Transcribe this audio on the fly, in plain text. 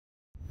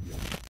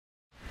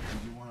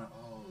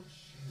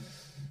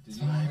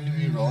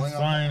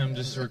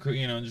just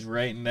just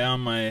writing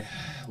down my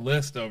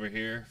list over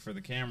here for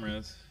the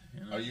cameras.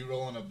 You know? Are you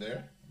rolling up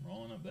there? I'm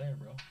rolling up there,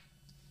 bro.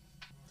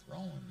 It's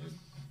rolling, dude.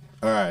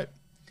 All right.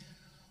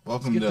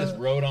 Welcome Let's get this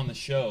road on the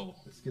show.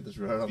 Let's get this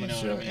road on the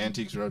show. I mean?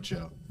 Antiques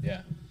Roadshow.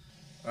 Yeah.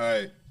 All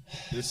right.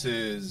 This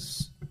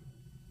is,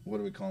 what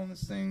are we calling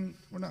this thing?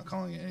 We're not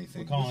calling it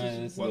anything. We're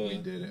calling this is what we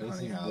did at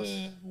Honey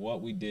Haus.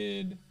 What we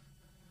did,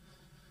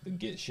 the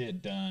Get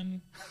Shit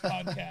Done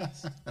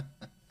podcast.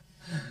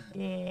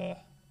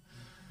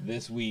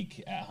 This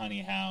week at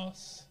Honey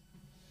Haus,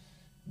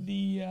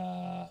 the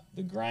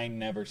grind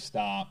never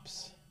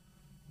stops.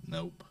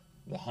 Nope.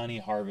 The Honey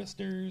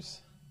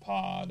Harvesters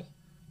pod.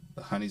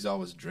 The honey's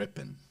always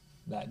dripping.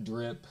 That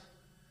drip,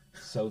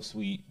 so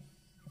sweet.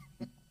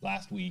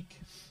 Last week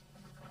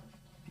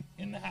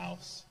in the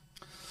house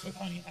with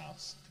Honey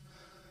Haus.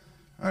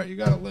 All right, you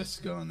got a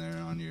list going there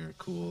on your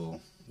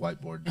cool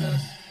whiteboard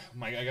desk.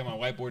 I got my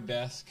whiteboard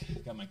desk.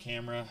 Got my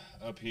camera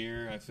up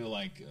here. I feel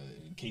like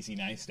Casey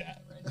Neistat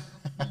right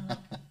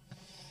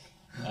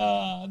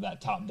now. That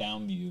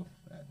top-down view.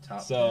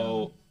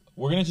 So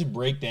we're going to just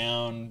break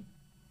down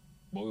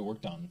what we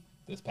worked on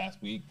this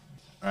past week.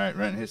 All right,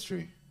 rent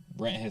history.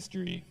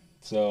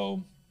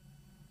 So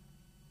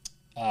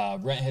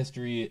rent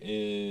history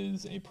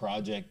is a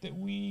project that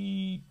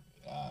we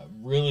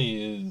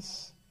really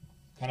is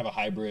kind of a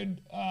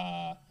hybrid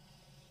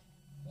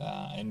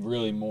and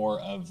really more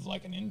of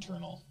like an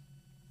internal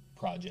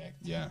project.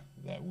 Yeah.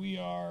 That we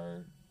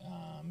are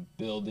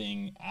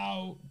building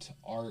out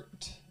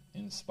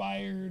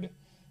art-inspired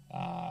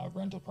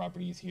rental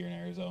properties here in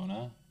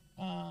Arizona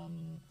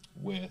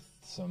with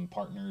some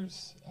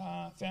partners,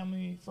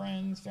 family,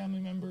 friends, family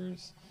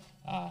members,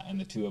 and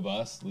the two of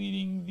us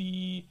leading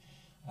the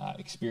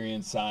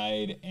experience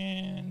side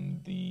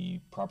and the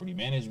property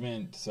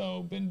management.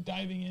 So been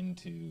diving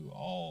into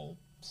all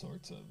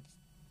sorts of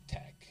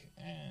tech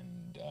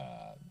and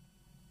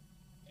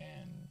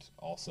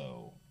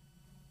also,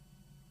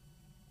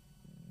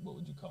 what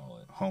would you call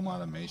it? Home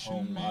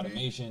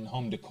automation.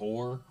 Home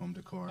decor.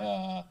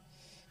 Yeah,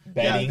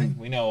 Bedding.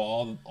 We know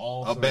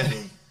all sorts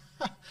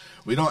of.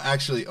 We don't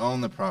actually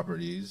own the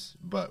properties,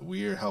 but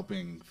we're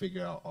helping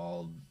figure out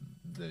all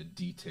the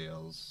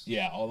details.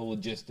 Yeah, all the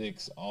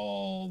logistics,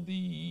 all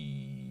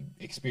the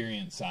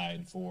experience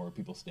side for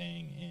people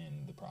staying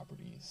in the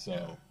properties.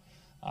 So,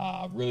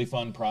 really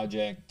fun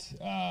project.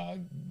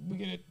 We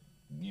get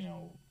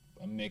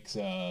a mix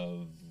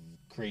of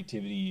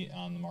creativity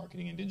on the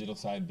marketing and digital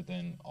side, but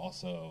then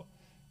also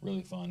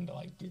really fun to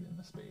like get in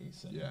the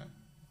space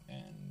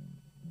and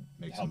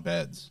make some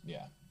beds.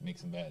 Yeah, make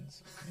some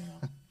beds.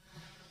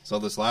 So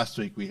this last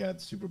week we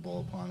had Super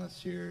Bowl upon us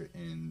here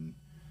in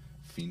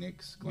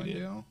Phoenix,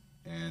 Glendale,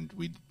 and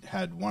we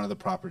had one of the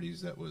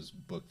properties that was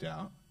booked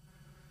out,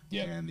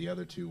 and the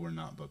other two were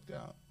not booked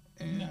out.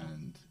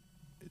 And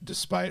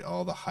despite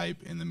all the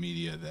hype in the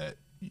media that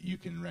you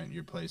can rent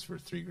your place for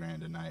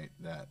 $3,000 a night,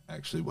 that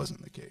actually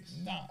wasn't the case.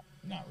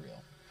 Not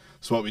real.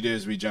 So what we did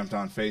is we jumped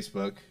on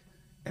Facebook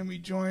and we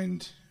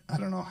joined, I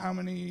don't know how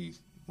many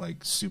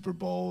like Super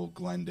Bowl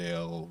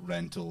Glendale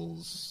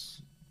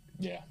rentals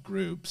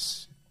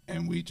groups,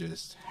 and we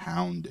just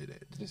hounded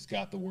it. Just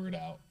got the word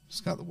out.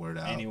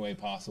 Any way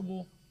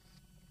possible.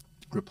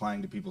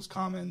 Replying to people's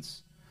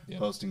comments,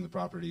 posting the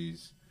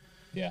properties,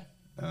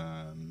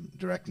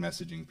 direct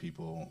messaging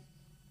people.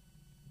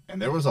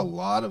 And there was a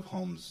lot of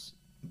homes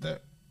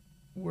that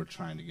were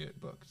trying to get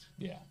booked.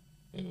 Yeah,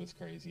 it was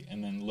crazy.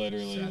 And then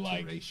literally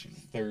like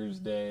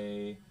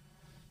Thursday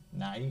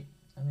night,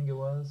 I think it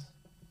was,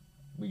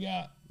 we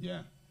got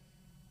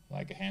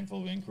like a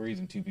handful of inquiries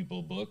and 2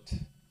 people booked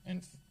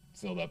and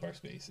filled up our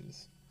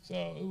spaces.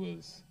 So it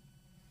was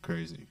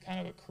crazy, kind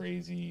of a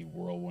crazy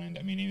whirlwind.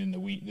 I mean, even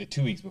the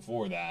 2 weeks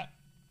before that,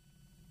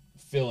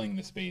 filling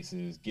the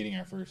spaces, getting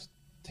our first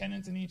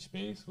tenants in each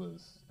space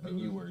was. I mean,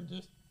 you were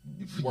just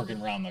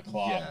working around the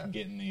clock,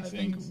 getting these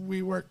things. I think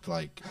we worked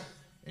like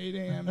 8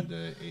 a.m.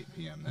 to 8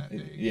 p.m. that day,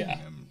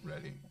 getting them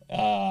ready.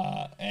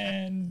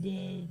 And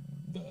the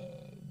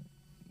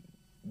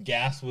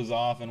gas was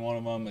off in one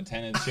of them. A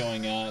tenant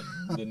showing up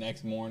the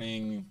next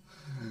morning.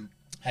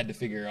 Had to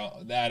figure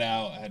that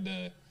out. Had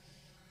to.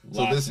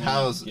 So this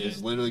house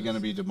is literally going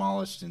to be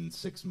demolished in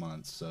 6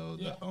 months. So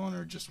the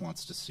owner just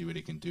wants to see what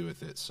he can do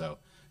with it. So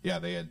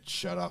they had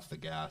shut off the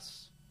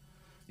gas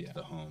to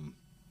the home,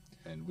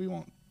 and we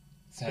won't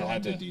go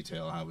into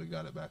detail how we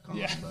got it back on.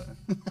 But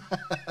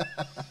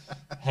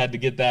had to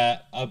get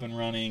that up and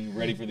running,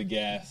 ready for the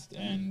guest,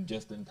 and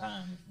just in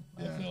time.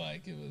 I feel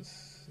like it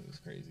was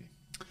crazy.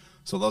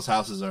 So those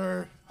houses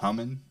are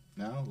humming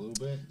now a little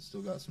bit.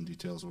 Still got some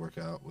details to work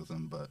out with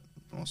them, but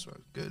most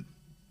are good.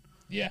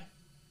 Yeah,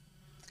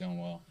 it's going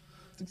well.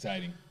 It's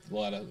exciting. It's a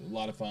lot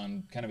of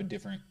fun. Kind of a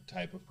different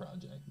type of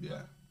project.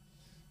 Yeah,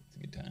 it's a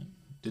good time.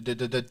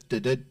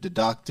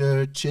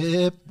 Dr.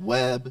 Chip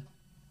Webb.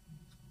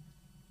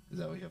 Is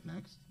that what we have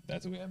next?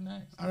 That's what we have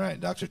next. All right,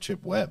 Dr.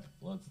 Chip Webb.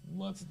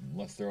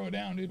 Let's throw it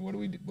down, dude. What do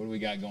we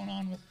got going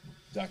on with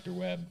Dr.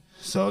 Webb?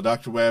 So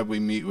Dr. Webb, we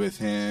meet with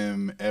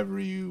him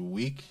every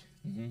week.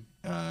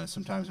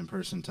 Sometimes in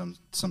person,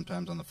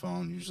 sometimes on the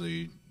phone.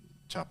 Usually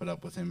chop it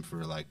up with him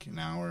for like an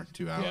hour,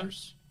 2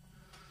 hours.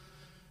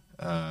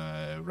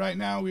 Right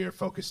now we are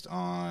focused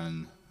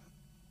on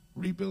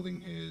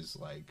rebuilding his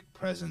like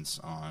presence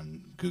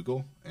on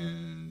Google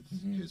and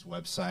his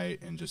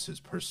website and just his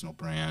personal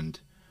brand.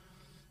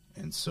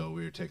 And so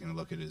we were taking a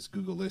look at his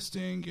Google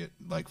listing, get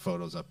like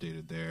photos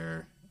updated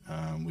there.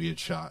 We had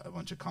shot a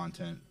bunch of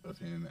content of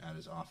him at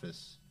his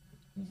office.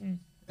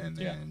 And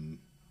then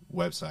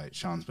website.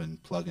 Sean's been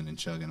plugging and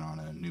chugging on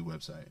a new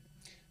website.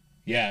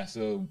 Yeah,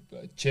 so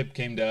Chip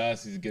came to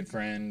us. He's a good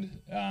friend.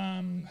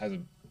 Has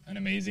an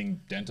amazing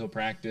dental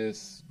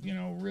practice. You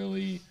know,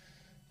 really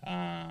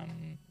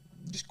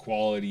just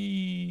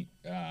quality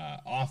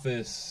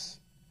office,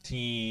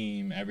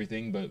 team,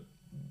 everything.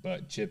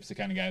 But Chip's the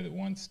kind of guy that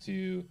wants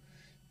to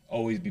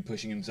always be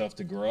pushing himself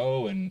to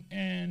grow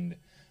and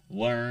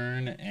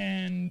learn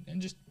and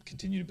just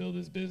continue to build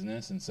his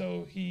business. And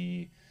so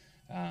he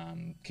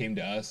came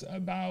to us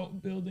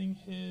about building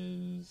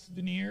his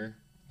veneer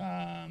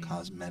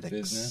cosmetics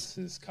business,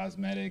 his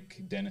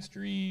cosmetic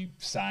dentistry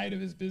side of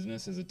his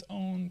business as its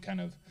own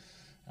kind of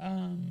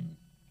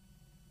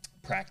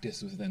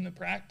practice within the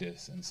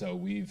practice. And so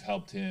we've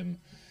helped him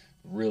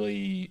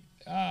really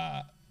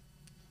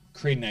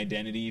create an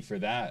identity for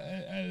that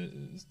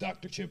as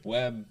Dr. Chip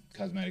Webb,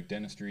 cosmetic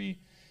dentistry,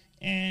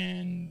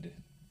 and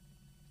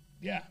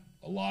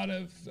a lot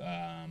of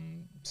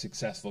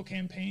successful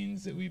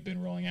campaigns that we've been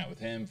rolling out with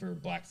him for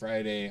Black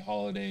Friday,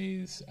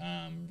 holidays,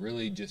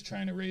 really just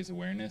trying to raise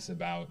awareness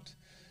about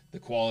the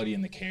quality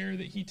and the care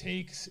that he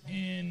takes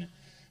in,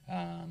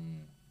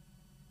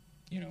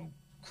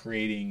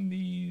 creating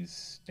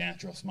these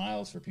natural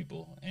smiles for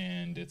people.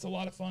 And it's a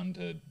lot of fun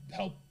to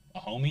help a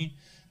homie,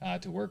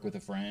 to work with a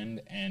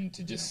friend, and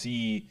to just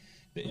see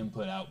the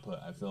input-output.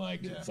 I feel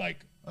like it's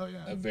like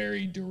a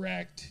very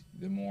direct,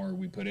 the more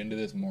we put into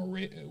this, more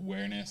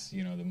awareness,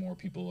 the more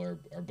people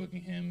are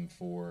booking him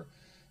for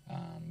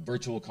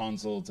virtual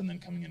consults and then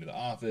coming into the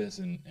office.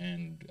 And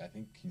I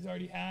think he's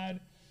already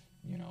had,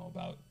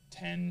 about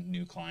 10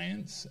 new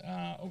clients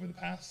over the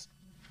past,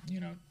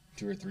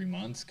 2 or 3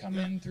 months come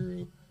in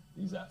through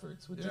these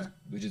efforts,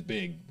 which is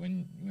big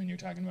when you're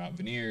talking about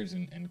veneers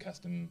and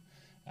custom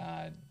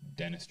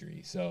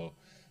dentistry. So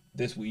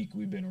this week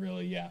we've been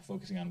really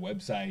focusing on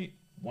website,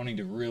 wanting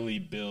to really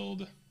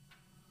build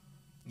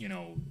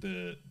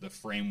the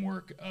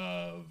framework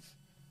of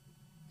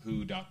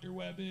who Dr.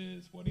 Webb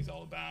is, what he's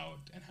all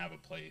about, and have a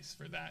place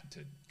for that to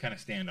kind of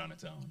stand on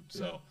its own.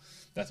 So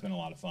that's been a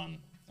lot of fun.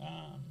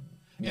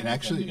 Meeting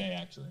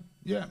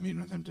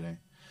with him today.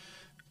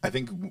 I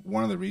think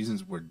one of the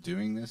reasons we're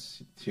doing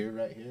this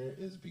right here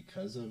is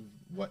because of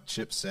what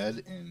Chip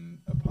said in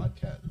the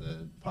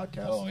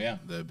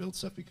podcast, the Build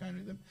Stuff Be Kind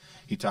with him.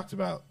 He talked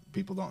about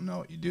people don't know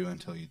what you do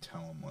until you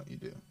tell them what you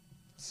do.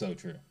 So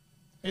true.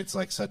 It's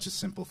like such a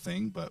simple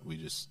thing, but we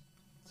just...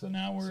 So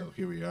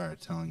here we are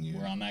telling you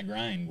we're on that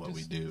grind. What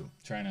we do.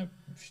 Trying to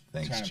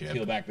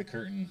peel back the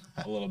curtain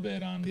a little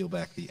bit on... Peel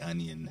back the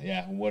onion.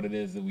 Yeah, what it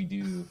is that we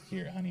do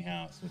here at Honey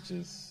Haus, which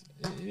is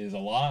a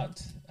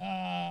lot,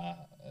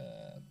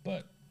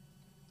 but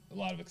a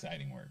lot of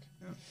exciting work.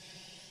 Yeah.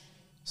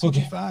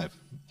 CG5.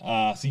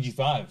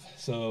 CG5.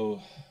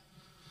 So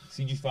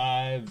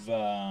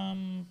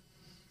CG5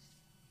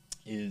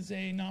 is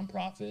a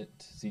nonprofit.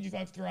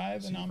 CG5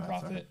 Thrive, a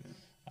nonprofit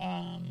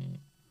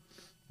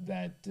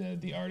that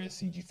the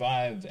artist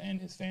CG5 and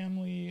his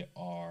family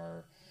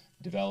are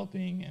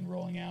developing and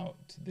rolling out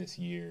this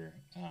year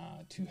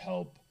to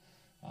help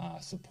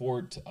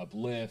support,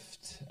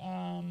 uplift,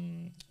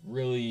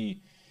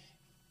 really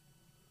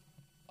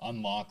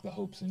unlock the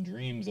hopes and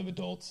dreams of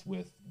adults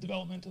with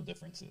developmental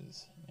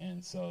differences.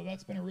 And so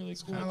that's been a really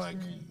cool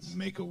experience. Like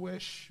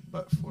Make-A-Wish,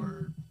 but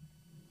for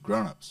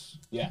grown-ups.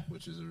 Yeah.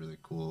 Which is a really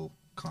cool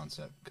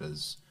concept,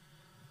 because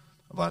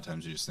a lot of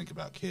times you just think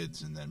about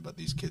kids, but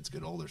these kids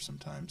get older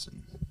sometimes.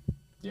 And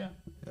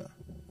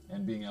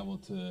and being able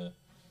to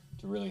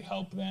really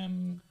help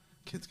them...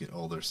 Kids get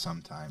older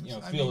sometimes.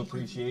 Feel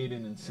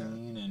appreciated and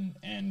seen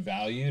and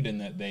valued, and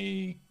that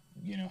they,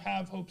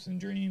 have hopes and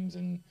dreams,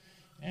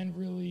 and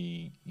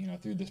really,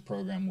 through this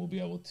program we'll be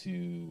able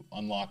to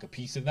unlock a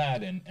piece of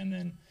that and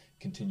then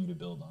continue to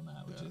build on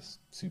that, which is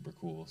super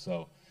cool.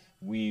 So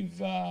we've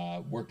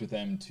worked with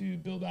them to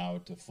build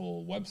out a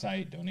full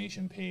website,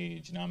 donation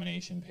page,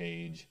 nomination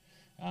page,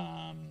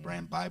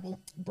 brand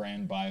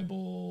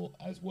Bible,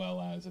 as well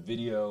as a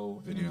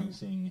video.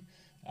 Introducing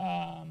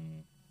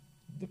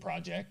the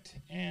project.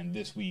 And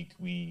this week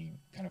we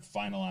kind of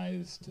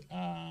finalized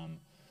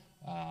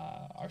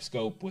our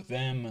scope with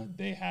them.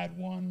 They had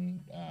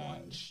one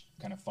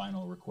kind of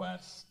final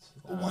request,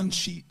 a one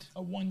sheet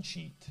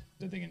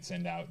that they can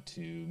send out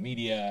to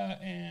media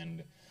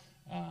and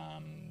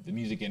the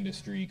music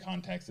industry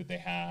contacts that they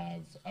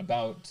have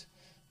about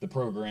the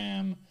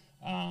program,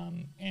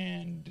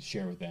 and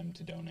share with them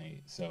to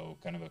donate. So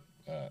kind of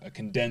a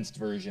condensed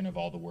version of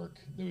all the work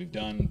that we've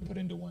done, put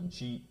into one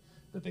sheet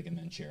that they can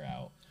then share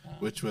out.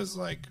 Which was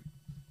like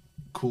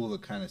cool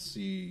to kind of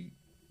see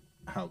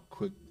how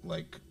quick,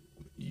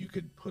 you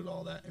could put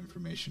all that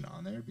information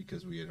on there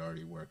because we had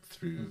already worked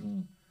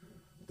through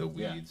the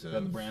weeds of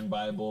the brand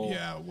Bible.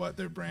 Yeah, what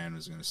their brand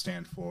was going to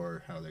stand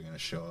for, how they're going to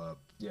show up.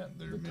 Yeah,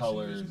 their the mission,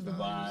 colors, vision, the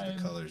values, vibe.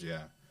 the colors.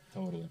 Yeah,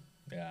 totally.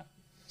 Yeah.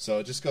 So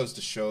it just goes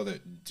to show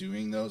that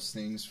doing those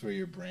things for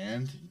your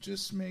brand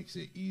just makes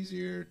it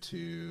easier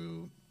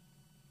to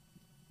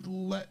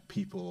let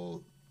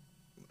people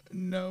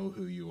know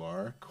who you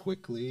are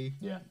quickly.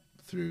 Yeah.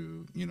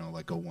 Through,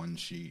 like a one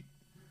sheet.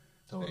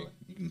 Totally.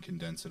 You can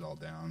condense it all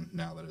down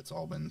now that it's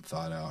all been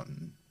thought out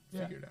and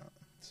figured out.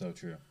 So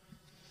true.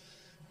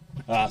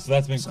 So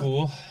that's been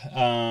cool.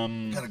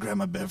 Gotta grab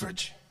my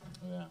beverage.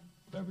 Oh, yeah.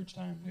 Beverage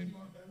time, dude. You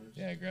want a beverage?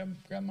 Yeah,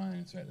 grab mine.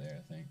 It's right there,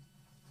 I think.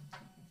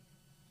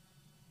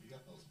 You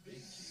got those big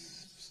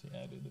cubes.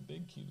 Yeah, dude, the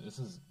big cube.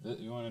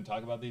 You want to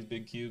talk about these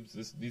big cubes?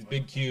 These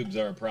big cubes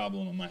are a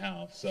problem in my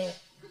house. So.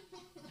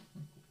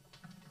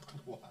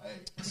 Why?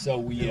 So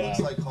it looks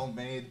like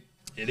homemade.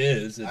 It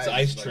is. It's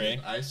ice tray.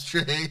 Ice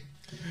tray.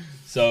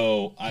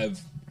 So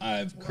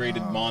I've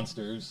created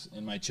monsters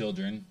in my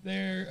children.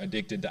 They're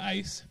addicted to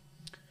ice.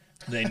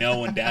 They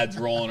know when Dad's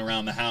rolling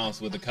around the house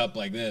with a cup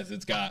like this,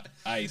 it's got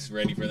ice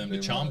ready for them to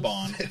chomp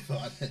on.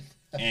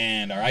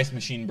 And our ice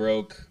machine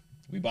broke.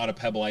 We bought a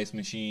Pebble ice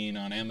machine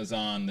on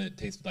Amazon that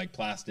tasted like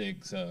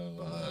plastic, so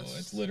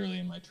it's literally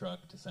in my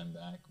truck to send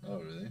back. Oh,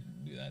 really?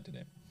 Do that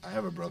today. I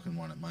have a broken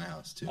one at my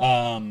house too.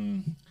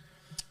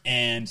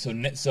 And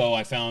so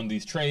I found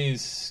these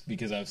trays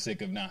because I was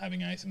sick of not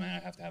having ice. I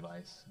have to have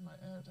ice.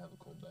 I have to have a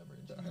cold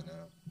beverage. I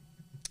know.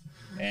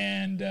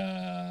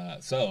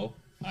 And so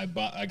I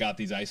got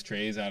these ice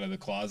trays out of the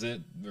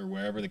closet or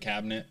wherever the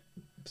cabinet,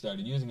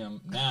 started using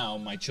them. Now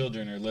my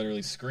children are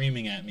literally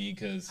screaming at me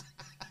because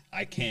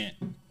I can't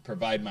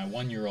provide my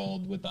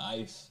 1-year-old with the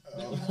ice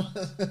that he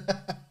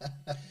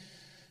wants.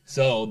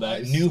 So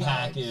the new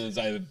hack is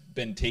I've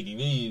been taking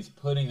these,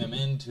 putting them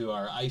into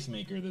our ice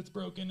maker that's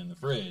broken in the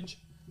fridge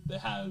that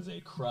has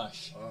a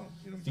crush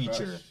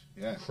feature. Crush.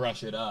 Yeah.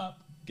 Crush it up,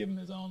 give him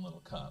his own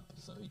little cup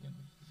so he can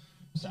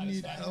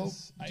satisfy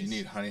his ice. Do you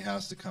need Honey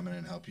Haus to come in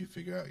and help you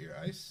figure out your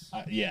ice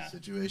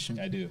situation?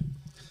 I do.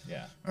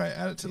 Yeah. All right,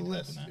 add it to the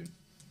list, dude.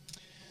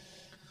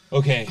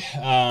 Okay,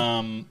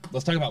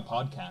 let's talk about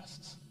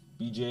podcasts.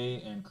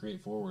 BJ and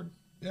Create Forward.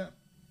 Yeah.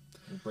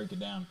 Let's break it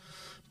down.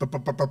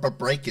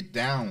 Break it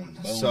down.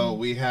 Boom. So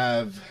we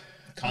have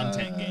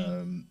content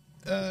game.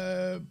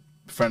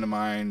 Friend of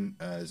mine,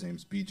 his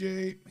name's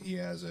BJ. He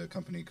has a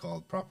company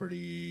called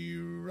Property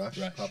Rush.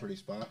 Property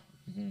Spot,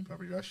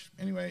 Property Rush.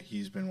 Anyway,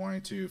 he's been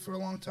wanting to for a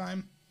long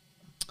time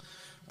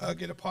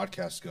get a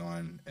podcast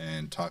going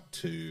and talk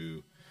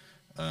to.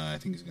 I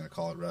think he's going to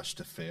call it Rush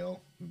to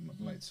Fail.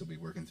 We might still be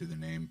working through the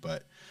name,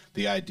 but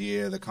the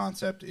idea, the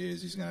concept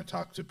is he's going to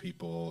talk to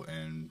people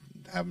and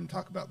have them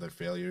talk about their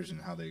failures and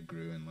how they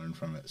grew and learn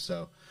from it.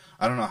 So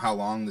I don't know how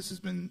long this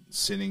has been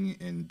sitting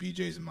in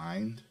BJ's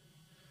mind.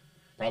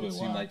 Probably it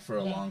seemed like for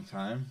a long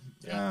time.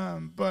 Yeah.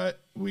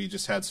 But we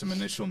just had some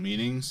initial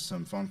meetings,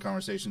 some phone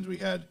conversations. We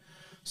had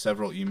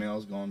several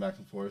emails going back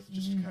and forth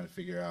just to kind of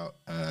figure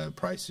out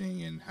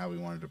pricing and how we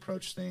wanted to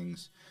approach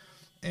things.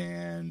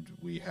 And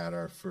we had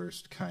our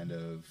first kind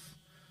of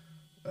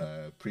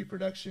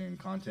pre-production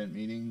content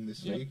meeting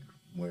this week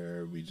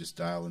where we just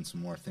dial in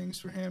some more things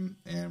for him,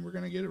 and we're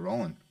going to get it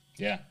rolling.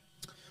 Yeah.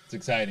 It's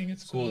exciting.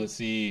 It's cool to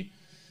see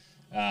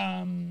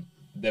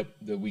that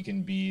we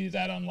can be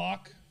that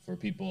unlock for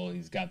people.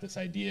 He's got this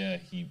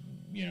idea. He,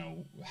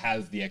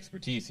 has the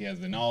expertise. He has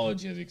the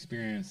knowledge. He has the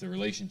experience, the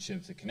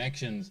relationships, the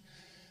connections.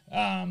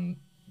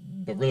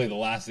 But really the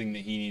last thing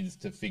that he needs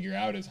to figure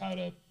out is how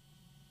to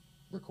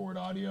record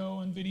audio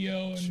and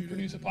video and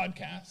produce a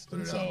podcast. Put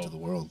it out into the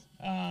world.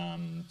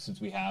 Since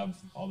we have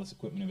all this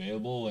equipment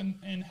available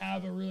and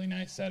have a really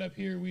nice setup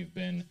here, we've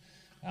been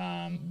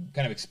kind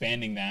of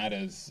expanding that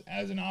as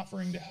an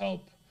offering to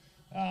help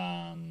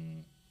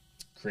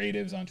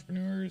creatives,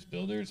 entrepreneurs,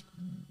 builders,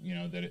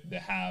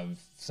 that have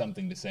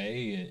something to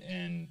say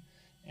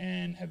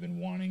and have been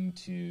wanting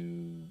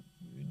to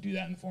do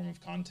that in the form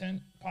of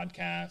content,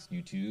 podcast,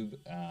 YouTube.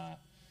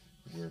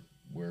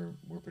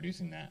 We're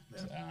producing that.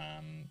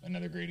 Yeah.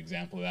 Another great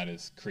example of that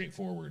is Create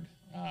Forward.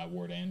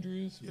 Ward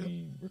Andrews. Yep.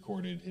 We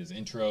recorded his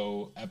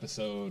intro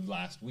episode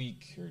last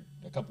week or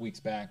a couple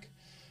weeks back.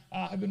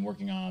 I've been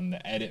working on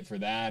the edit for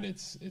that.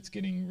 It's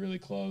getting really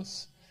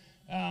close.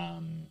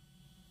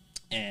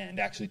 And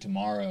actually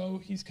tomorrow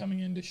he's coming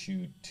in to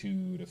shoot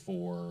 2 to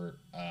 4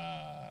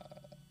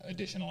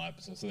 additional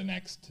episodes. So the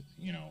next,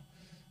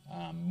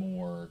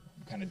 more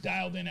kind of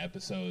dialed in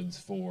episodes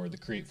for the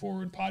Create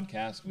Forward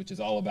podcast, which is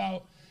all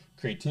about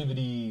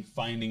creativity,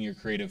 finding your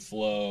creative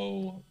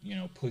flow,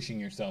 pushing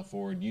yourself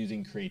forward,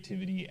 using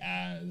creativity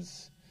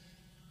as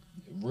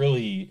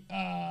really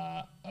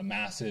a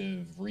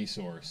massive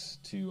resource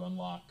to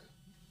unlock,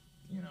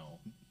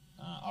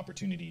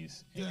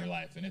 opportunities in your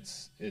life. And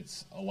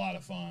it's a lot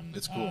of fun.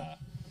 It's cool.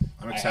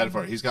 I'm excited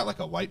for it. He's got like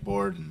a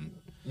whiteboard and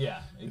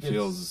it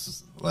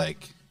feels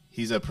like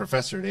he's a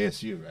professor at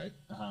ASU, right?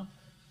 Uh-huh.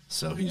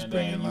 So he's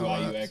bringing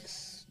UI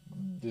UX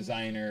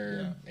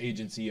designer,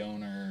 agency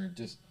owner,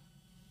 just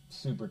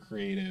super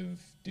creative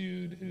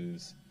dude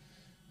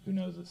who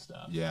knows his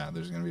stuff. Yeah,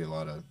 there's going to be a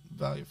lot of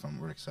value from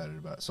it. We're excited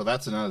about it. So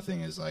that's another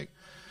thing is like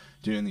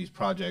doing these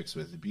projects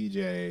with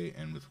BJ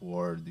and with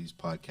Ward, these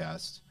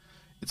podcasts.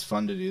 It's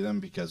fun to do them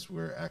because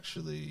we're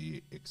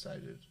actually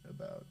excited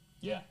about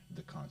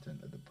the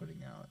content that they're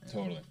putting out.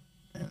 Totally.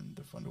 And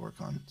they're fun to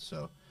work on.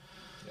 So,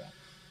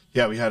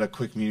 yeah, we had a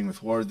quick meeting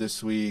with Ward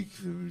this week.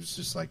 It was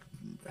just like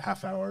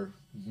half hour.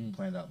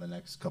 Planned out the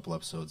next couple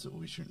episodes that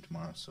we'll be shooting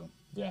tomorrow. So,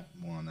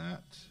 more on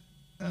that.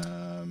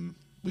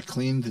 We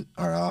cleaned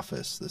our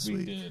office this week.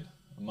 We did.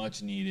 A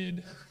much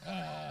needed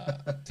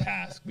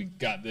task. We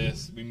got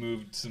this. We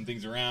moved some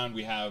things around.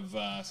 We have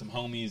some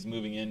homies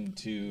moving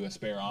into a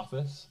spare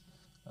office.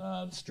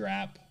 The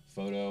Strap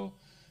Photo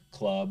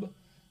Club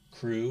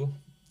crew,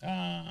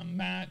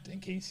 Matt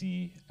and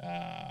Casey,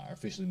 are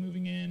officially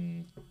moving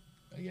in,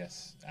 I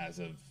guess, as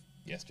of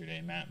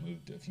yesterday. Matt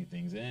moved a few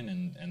things in,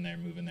 and they're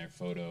moving their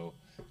photo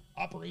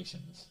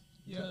operations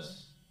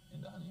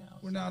into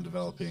Honeyhaus. We're now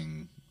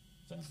developing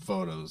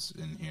photos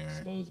in here,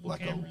 disposable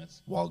like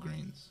cameras. a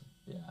Walgreens.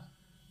 Yeah,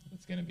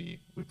 it's gonna be.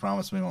 We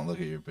promise we won't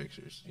look at your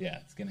pictures. Yeah,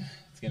 it's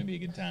gonna be a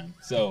good time.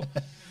 So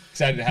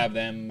excited to have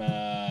them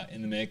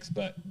in the mix,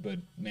 but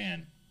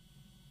man,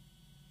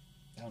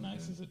 how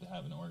nice is it to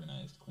have an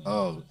organized, clean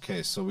office?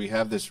 Okay. So we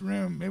have this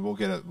room. Maybe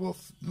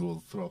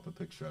we'll throw up a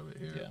picture of it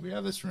here. Yeah. We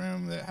have this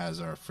room that has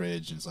our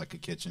fridge and it's like a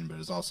kitchen, but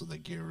it's also the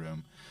gear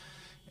room.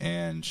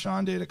 And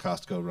Sean did a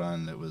Costco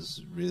run that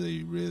was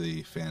really,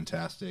 really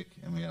fantastic,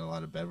 and we had a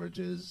lot of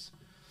beverages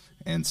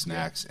and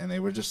snacks, and they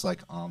were just like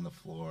on the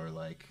floor,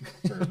 like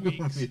for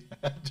weeks.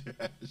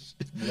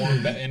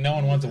 And no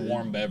one wants a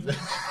warm beverage,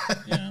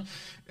 you know.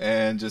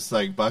 And just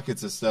like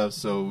buckets of stuff.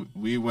 So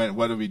we went.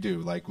 What did we do?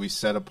 Like we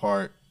set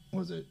apart.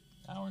 Was it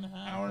hour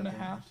and a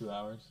half, 2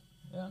 hours?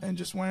 Yeah. And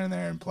just went in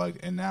there and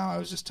plugged. And now I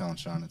was just telling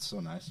Sean, it's so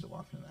nice to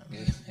walk in that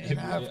room and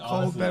have cold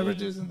honestly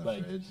beverages in the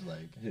fridge.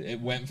 Like it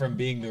went from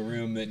being the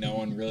room that no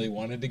one really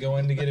wanted to go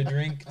in to get a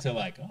drink to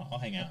like, oh, I'll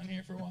hang out in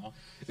here for a while.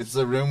 It's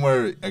the room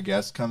where a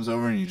guest comes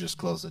over and you just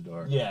close the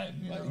door. Yeah,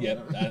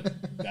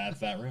 that's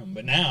that room.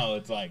 But now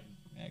it's like,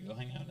 yeah, go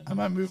hang out in there. I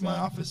might move my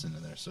office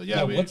into there. So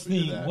what's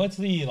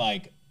the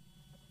like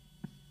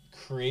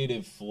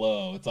creative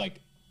flow? It's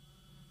like,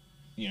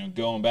 you know,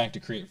 going back to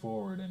Create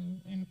Forward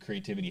and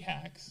creativity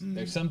hacks,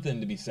 there's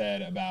something to be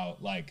said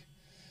about like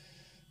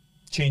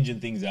changing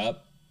things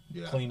up,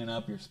 cleaning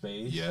up your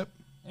space,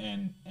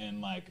 and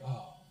like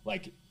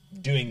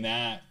doing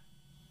that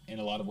in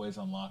a lot of ways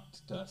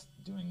unlocked to us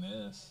doing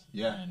this,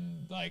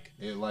 and like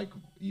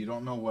you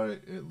don't know what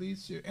it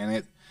leads to,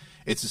 and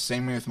it's the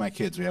same way with my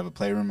kids. We have a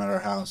playroom at our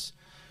house.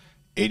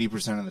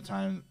 80% of the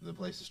time, the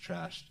place is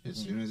trashed. As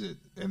soon as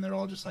and they're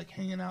all just like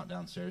hanging out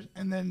downstairs.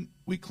 And then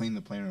we clean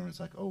the playroom. And it's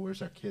like, oh,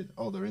 where's our kids?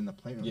 Oh, they're in the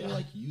playroom. They're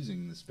like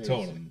using the space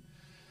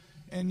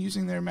and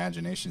using their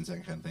imaginations,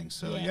 that kind of thing.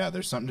 So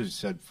there's something to be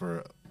said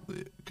for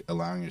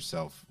allowing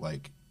yourself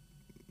like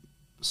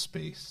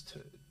space to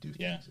do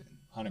things in.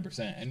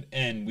 100%.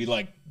 And we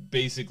like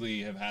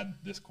basically have had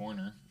this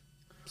corner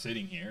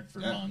sitting here for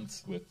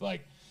months with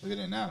like. Look at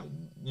it now.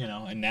 You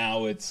know, and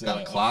now it's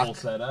a full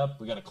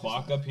setup. We got a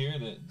clock up here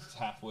that's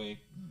halfway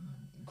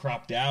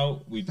cropped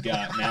out. We've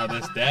got now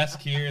this desk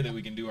here that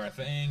we can do our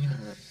thing.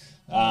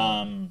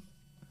 And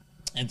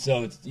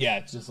so it's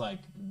just like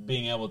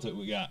being able to.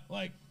 We got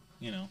like,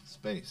 you know,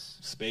 space.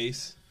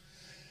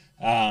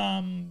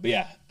 But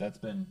yeah, that's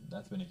been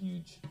a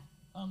huge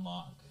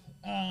unlock.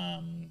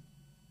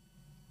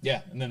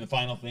 Yeah, and then the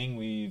final thing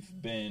we've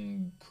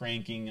been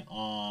cranking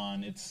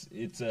on, it's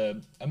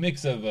a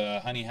mix of a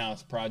Honey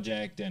Haus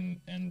project and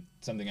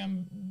something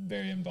I'm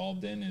very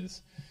involved in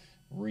is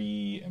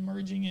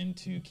re-emerging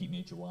into Keep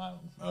Nature Wild.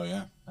 Oh,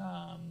 yeah.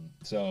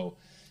 So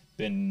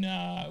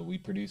we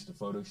produced a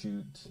photo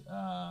shoot,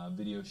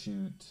 video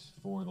shoot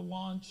for the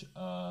launch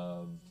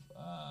of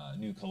a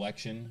new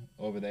collection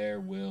over there.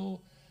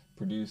 Will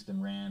produced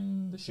and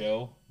ran the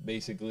show,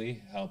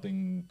 basically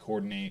helping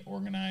coordinate,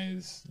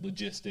 organize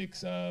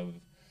logistics of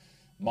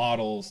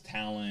models,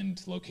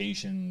 talent,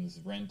 locations,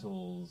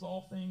 rentals,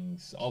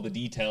 all the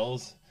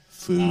details.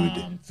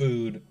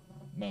 Food,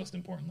 most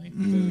importantly,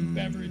 food,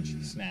 beverage,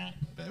 snack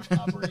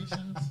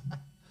operations.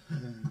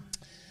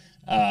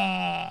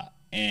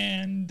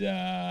 And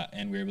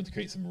we were able to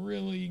create some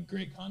really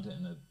great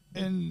content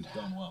and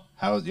going well.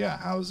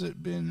 How's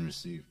it been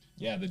received?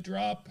 Yeah, the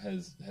drop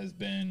has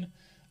been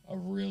a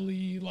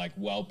really like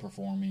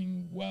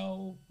well-performing,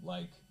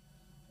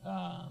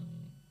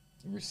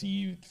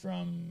 received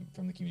from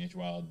the Keep Nature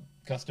Wild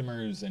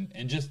customers and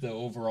just the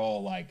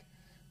overall like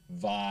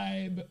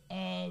vibe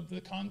of the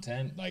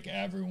content. Like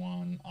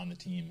everyone on the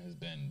team has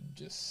been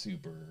just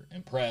super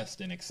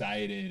impressed and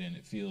excited, and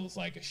it feels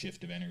like a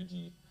shift of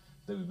energy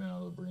that we've been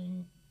able to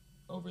bring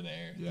over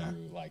there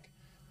through like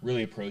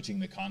really approaching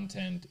the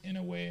content in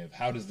a way of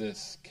how does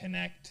this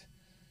connect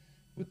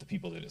with the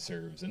people that it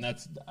serves. And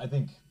that's, I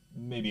think,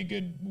 maybe a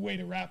good way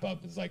to wrap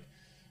up is like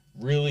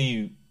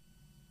really,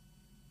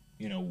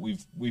 you know,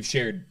 we've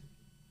shared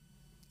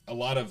a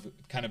lot of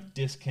kind of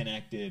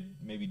disconnected,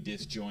 maybe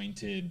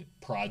disjointed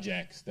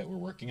projects that we're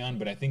working on,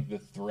 but I think the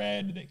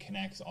thread that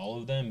connects all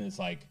of them is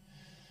like,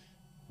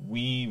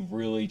 we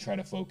really try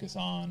to focus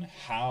on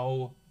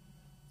how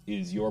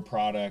is your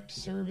product,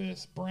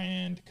 service,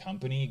 brand,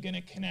 company going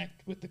to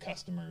connect with the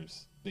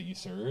customers that you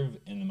serve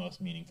in the most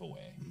meaningful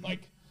way. Mm-hmm.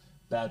 Like,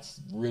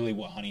 that's really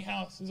what Honey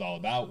Haus is all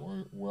about.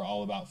 We're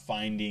all about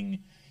finding,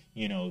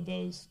 you know,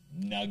 those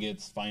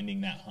nuggets,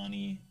 finding that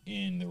honey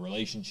in the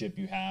relationship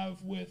you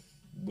have with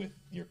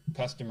your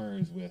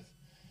customers, with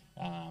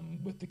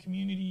the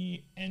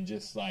community, and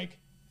just like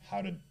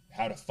how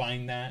to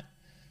find that,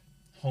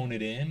 hone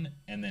it in,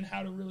 and then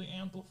how to really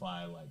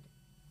amplify like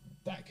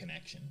that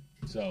connection.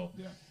 So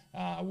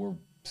we're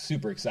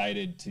super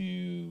excited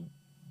to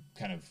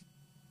kind of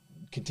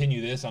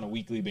continue this on a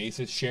weekly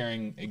basis,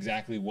 sharing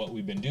exactly what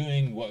we've been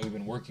doing, what we've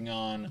been working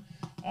on,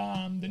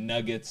 the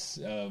nuggets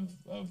of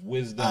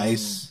wisdom.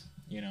 Ice.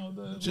 You know,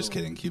 just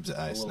kidding, cubes of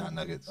ice, not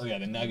nuggets. Oh yeah,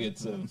 the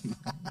nuggets of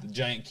the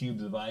giant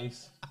cubes of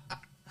ice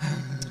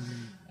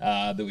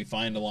that we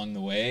find along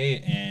the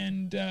way,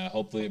 and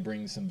hopefully it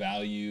brings some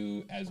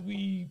value as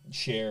we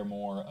share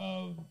more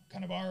of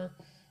kind of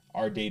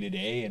our day to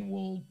day, and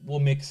we'll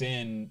mix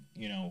in,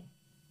 you know,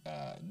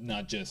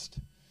 not just,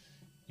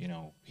 you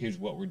know, here's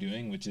what we're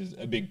doing, which is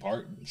a big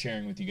part,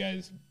 sharing with you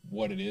guys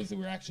what it is that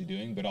we're actually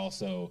doing, but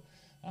also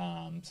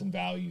some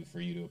value for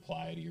you to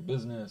apply to your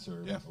business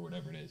or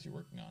whatever it is you're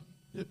working on.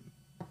 Yep.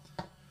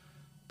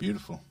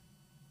 Beautiful.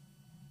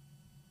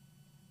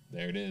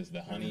 There it is,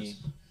 the honey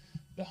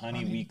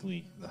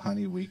weekly. The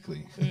honey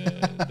weekly.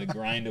 The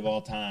grind of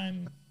all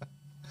time.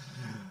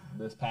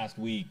 This past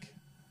week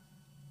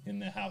in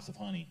the House of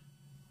Honey.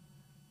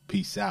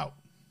 Peace out.